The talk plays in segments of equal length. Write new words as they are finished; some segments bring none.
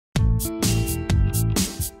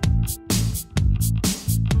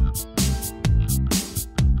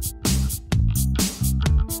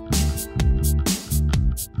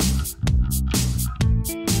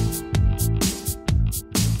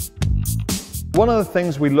One of the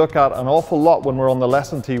things we look at an awful lot when we're on the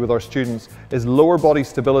lesson tee with our students is lower body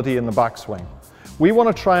stability in the backswing. We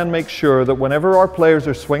want to try and make sure that whenever our players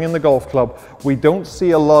are swinging the golf club, we don't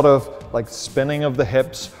see a lot of spinning of the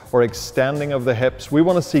hips or extending of the hips. We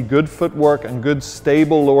want to see good footwork and good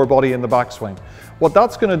stable lower body in the backswing. What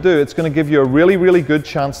that's going to do, it's going to give you a really good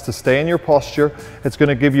chance to stay in your posture. It's going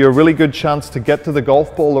to give you a really good chance to get to the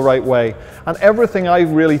golf ball the right way. And everything I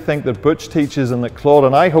really think that Butch teaches and that Claude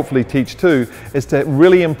and I hopefully teach too, is to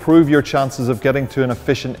really improve your chances of getting to an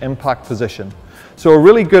efficient impact position. So a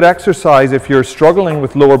really good exercise if you're struggling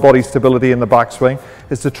with lower body stability in the backswing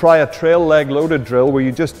is to try a trail leg loaded drill where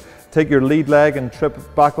you just take your lead leg and trip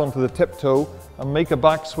it back onto the tiptoe and make a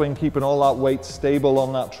backswing keeping all that weight stable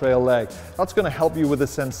on that trail leg. That's going to help you with the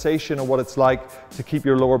sensation of what it's like to keep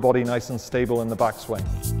your lower body nice and stable in the backswing.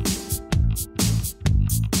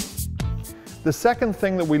 The second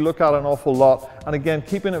thing that we look at an awful lot, and again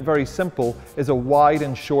keeping it very simple, is a wide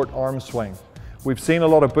and short arm swing. We've seen a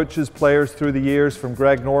lot of Butch's players through the years, from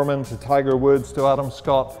Greg Norman to Tiger Woods to Adam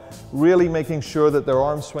Scott, really making sure that their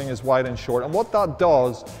arm swing is wide and short. And what that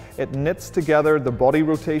does, it knits together the body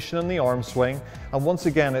rotation and the arm swing, and once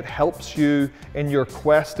again it helps you in your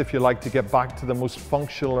quest, if you like, to get back to the most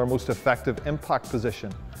functional or most effective impact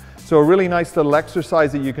position. So a really nice little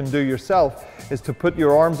exercise that you can do yourself is to put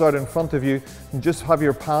your arms out in front of you and just have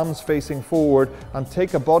your palms facing forward and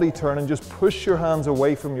take a body turn and just push your hands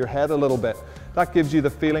away from your head a little bit. That gives you the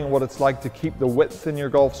feeling of what it's like to keep the width in your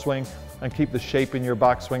golf swing and keep the shape in your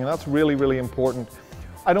backswing, and that's really important.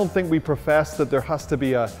 I don't think we profess that there has to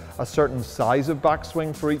be a certain size of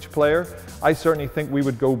backswing for each player. I certainly think we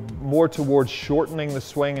would go more towards shortening the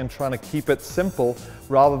swing and trying to keep it simple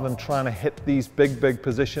rather than trying to hit these big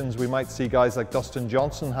positions we might see guys like Dustin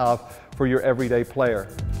Johnson have for your everyday player.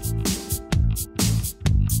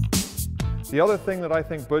 The other thing that I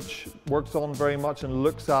think Butch works on very much and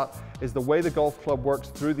looks at is the way the golf club works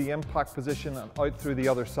through the impact position and out through the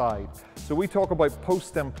other side. So we talk about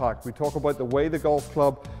post-impact, we talk about the way the golf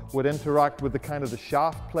club would interact with the kind of the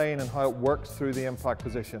shaft plane and how it works through the impact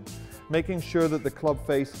position. Making sure that the club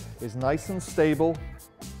face is nice and stable,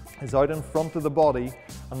 is out in front of the body,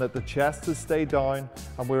 and that the chest has stayed down,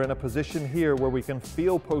 and we're in a position here where we can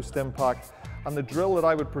feel post-impact. And the drill that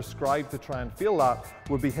I would prescribe to try and feel that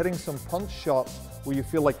would be hitting some punch shots where you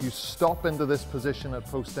feel like you stop into this position at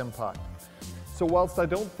post-impact. So whilst I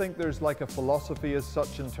don't think there's like a philosophy as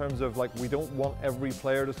such in terms of we don't want every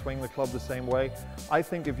player to swing the club the same way, I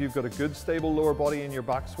think if you've got a good stable lower body in your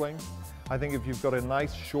backswing, I think if you've got a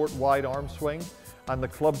nice short wide arm swing and the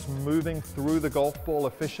club's moving through the golf ball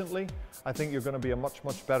efficiently, I think you're going to be a much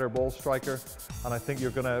better ball striker, and I think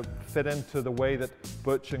you're going to fit into the way that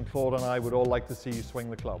Butch and Claude and I would all like to see you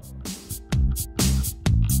swing the club.